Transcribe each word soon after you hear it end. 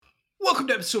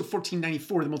Welcome to episode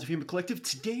 1494 of the Multifamily Collective.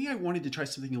 Today I wanted to try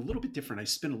something a little bit different. I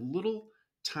spent a little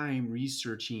time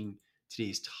researching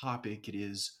today's topic. It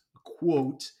is a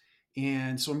quote.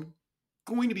 And so I'm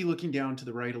going to be looking down to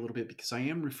the right a little bit because I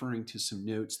am referring to some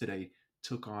notes that I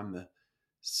took on the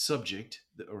subject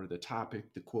or the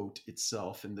topic, the quote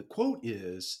itself. And the quote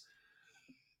is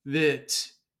that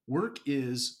work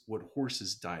is what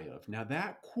horses die of. Now,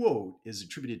 that quote is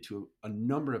attributed to a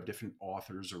number of different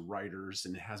authors or writers,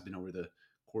 and it has been over the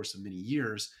course of many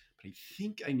years. But I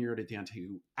think I narrowed it down to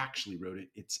who actually wrote it.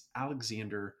 It's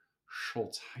Alexander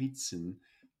Solzhenitsyn.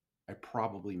 I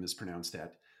probably mispronounced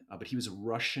that, but he was a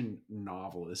Russian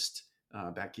novelist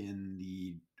back in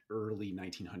the early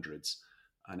 1900s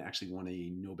and actually won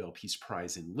a Nobel Peace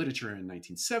Prize in Literature in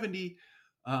 1970.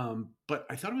 But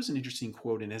I thought it was an interesting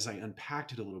quote, and as I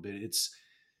unpacked it a little bit, it's,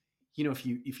 you know, if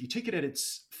you take it at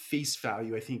its face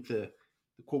value, I think the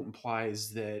quote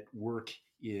implies that work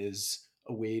is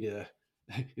a way to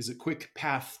is a quick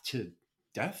path to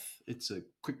death. It's a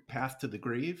quick path to the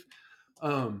grave.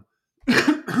 But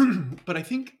I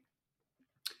think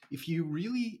if you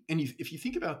really if you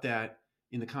think about that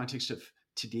in the context of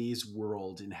today's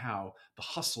world and how the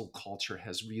hustle culture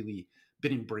has really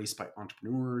been embraced by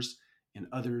entrepreneurs and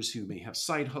others who may have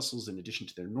side hustles in addition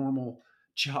to their normal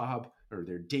job or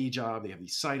their day job. They have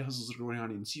these side hustles that are going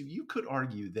on. And so you could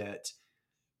argue that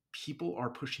people are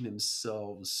pushing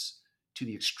themselves to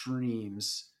the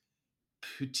extremes,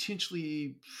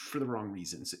 potentially for the wrong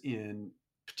reasons and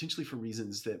potentially for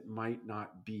reasons that might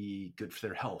not be good for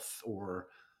their health or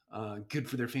good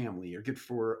for their family or good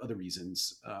for other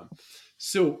reasons.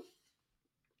 So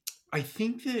I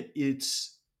think that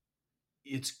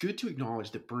it's good to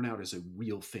acknowledge that burnout is a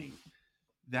real thing.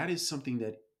 That is something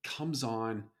that comes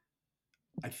on,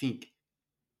 I think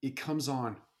it comes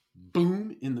on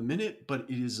boom in the minute, but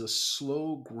it is a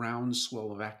slow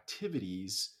groundswell of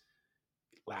activities,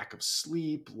 lack of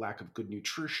sleep, lack of good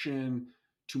nutrition,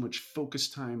 too much focus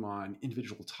time on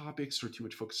individual topics, or too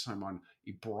much focus time on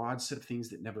a broad set of things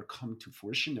that never come to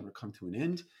fruition, never come to an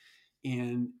end.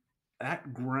 And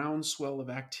that groundswell of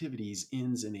activities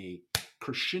ends in a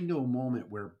crescendo moment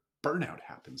where burnout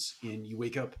happens and you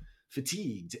wake up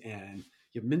fatigued and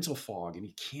you have mental fog and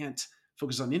you can't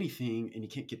focus on anything and you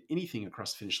can't get anything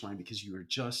across the finish line because you are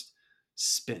just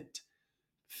spent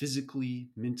physically,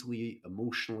 mentally,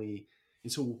 emotionally.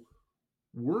 And so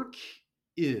work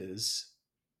is,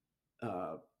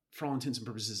 for all intents and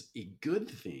purposes, a good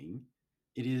thing.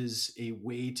 It is a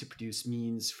way to produce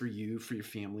means for you, for your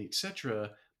family, etc.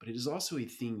 But it is also a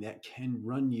thing that can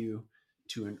run you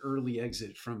to an early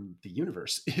exit from the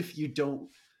universe if you don't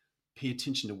pay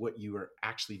attention to what you are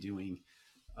actually doing,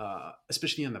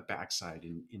 especially on the backside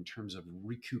in terms of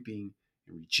recouping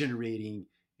and regenerating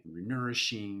and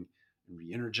renourishing and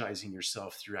re-energizing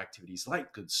yourself through activities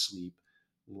like good sleep,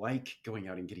 like going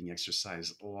out and getting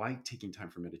exercise, like taking time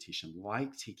for meditation,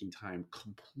 like taking time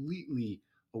completely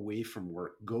away from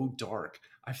work, go dark.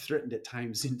 I've threatened at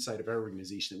times inside of our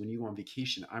organization that when you go on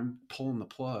vacation, I'm pulling the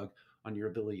plug on your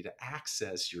ability to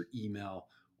access your email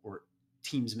or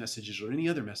Teams messages or any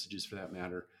other messages for that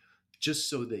matter, just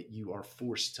so that you are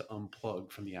forced to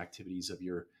unplug from the activities of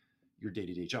your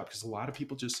day-to-day job. Because a lot of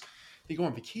people just, they go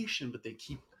on vacation, but they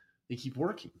keep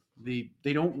working. They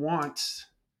don't want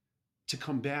to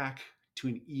come back to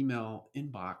an email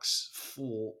inbox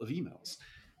full of emails.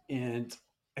 And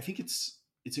I think it's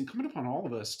incumbent upon all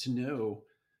of us to know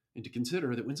and to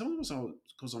consider that when someone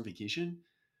goes on vacation,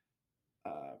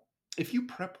 if you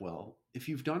prep well, if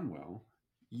you've done well,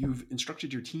 you've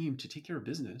instructed your team to take care of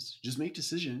business, just make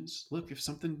decisions. Look, if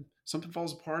something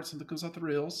falls apart, something goes off the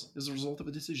rails as a result of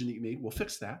a decision that you made, we'll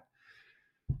fix that.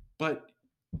 But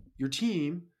your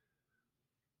team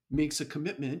makes a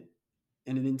commitment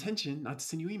and an intention not to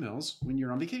send you emails when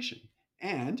you're on vacation.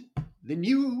 And then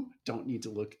you don't need to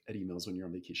look at emails when you're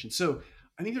on vacation. So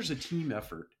I think there's a team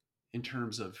effort in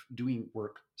terms of doing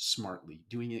work smartly,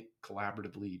 doing it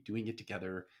collaboratively, doing it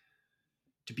together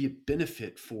to be a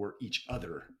benefit for each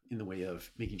other in the way of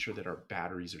making sure that our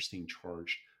batteries are staying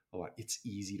charged a lot. It's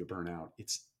easy to burn out.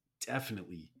 It's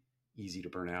definitely easy to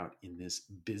burn out in this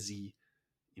busy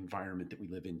environment that we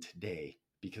live in today,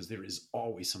 because there is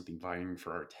always something vying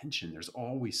for our attention. There's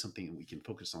always something that we can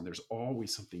focus on. There's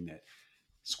always something that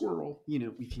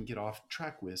we can get off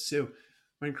track with. So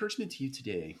my encouragement to you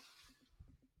today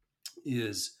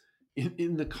is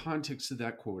in the context of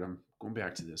that quote, I'm going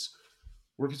back to this,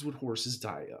 work is what horses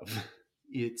die of.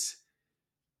 It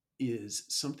is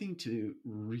something to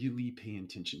really pay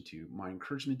attention to. My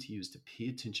encouragement to you is to pay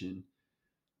attention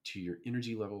to your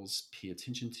energy levels, pay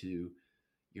attention to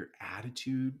your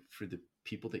attitude for the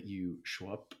people that you show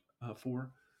up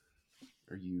for.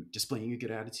 Are you displaying a good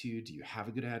attitude? Do you have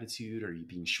a good attitude? Are you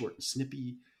being short and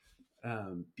snippy?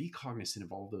 Be cognizant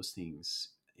of all those things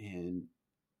and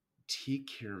take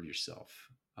care of yourself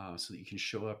so that you can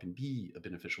show up and be a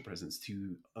beneficial presence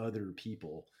to other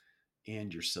people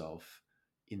and yourself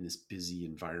in this busy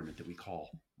environment that we call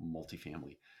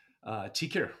multifamily.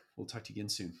 Take care. We'll talk to you again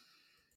soon.